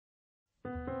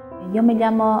Yo me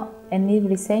llamo Enil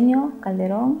Briceño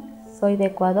Calderón, soy de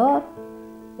Ecuador,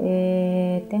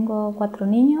 tengo 4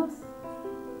 niños,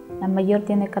 la mayor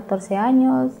tiene 14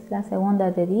 años, la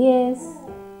segunda de 10,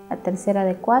 la tercera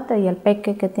de 4 y el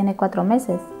peque que tiene 4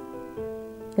 meses.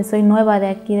 Yo soy nueva de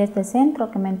aquí, de este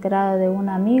centro, que me he enterado de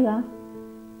una amiga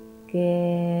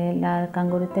que la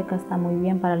canguruteca está muy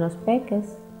bien para los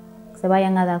peques, se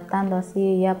vayan adaptando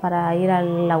así ya para ir a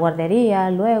la guardería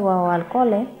luego o al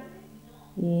cole,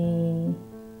 y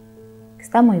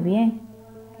está muy bien.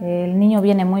 El niño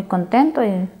viene muy contento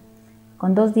y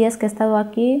con 2 días que he estado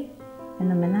aquí,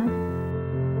 fenomenal.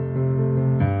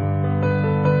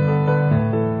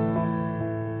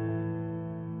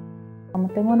 Como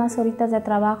tengo unas horitas de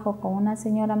trabajo con una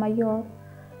señora mayor,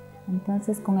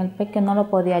 entonces con el peque no lo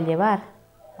podía llevar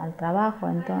al trabajo.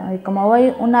 Entonces, como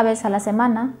voy una vez a la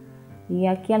semana, y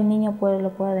aquí al niño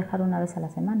lo puedo dejar una vez a la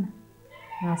semana,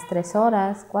 unas 3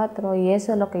 horas, 4, y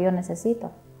eso es lo que yo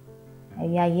necesito.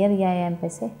 Y ayer ya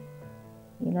empecé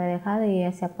y lo he dejado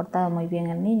y se ha portado muy bien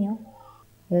el niño.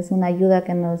 Es una ayuda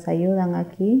que nos ayudan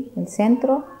aquí, el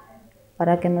centro,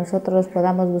 para que nosotros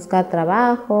podamos buscar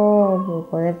trabajo,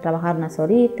 poder trabajar unas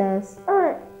horitas,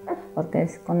 porque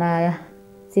con la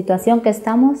situación que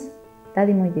estamos está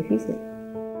muy difícil.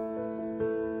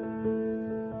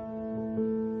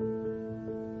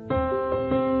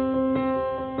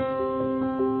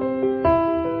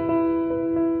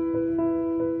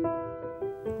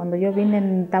 Cuando yo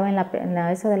vine, estaba en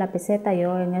eso de la peseta,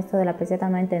 yo en esto de la peseta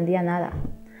no entendía nada.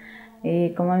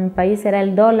 Y como en mi país era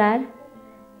el dólar,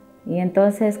 y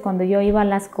entonces cuando yo iba a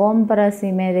las compras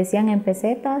y me decían en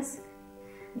pesetas,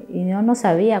 y yo no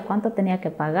sabía cuánto tenía que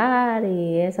pagar,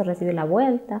 y eso recibí la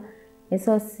vuelta,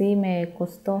 eso sí me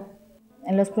costó.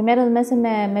 En los primeros meses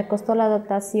me costó la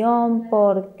adaptación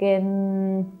porque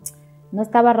no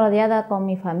estaba rodeada con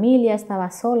mi familia, estaba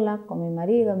sola con mi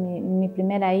marido. Mi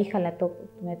primera hija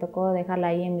me tocó dejarla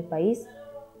ahí en mi país,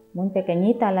 muy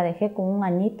pequeñita, la dejé con 1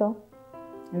 añito.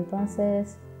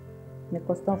 Entonces me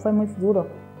costó, fue muy duro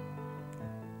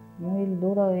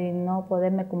y no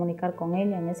poderme comunicar con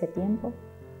ella en ese tiempo.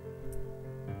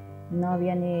 No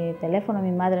había ni teléfono,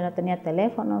 mi madre no tenía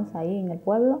teléfonos ahí en el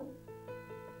pueblo,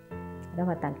 era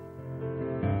fatal.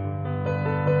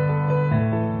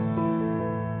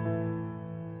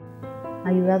 Ha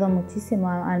ayudado muchísimo,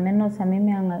 al menos a mí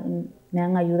me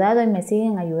han ayudado y me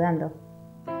siguen ayudando.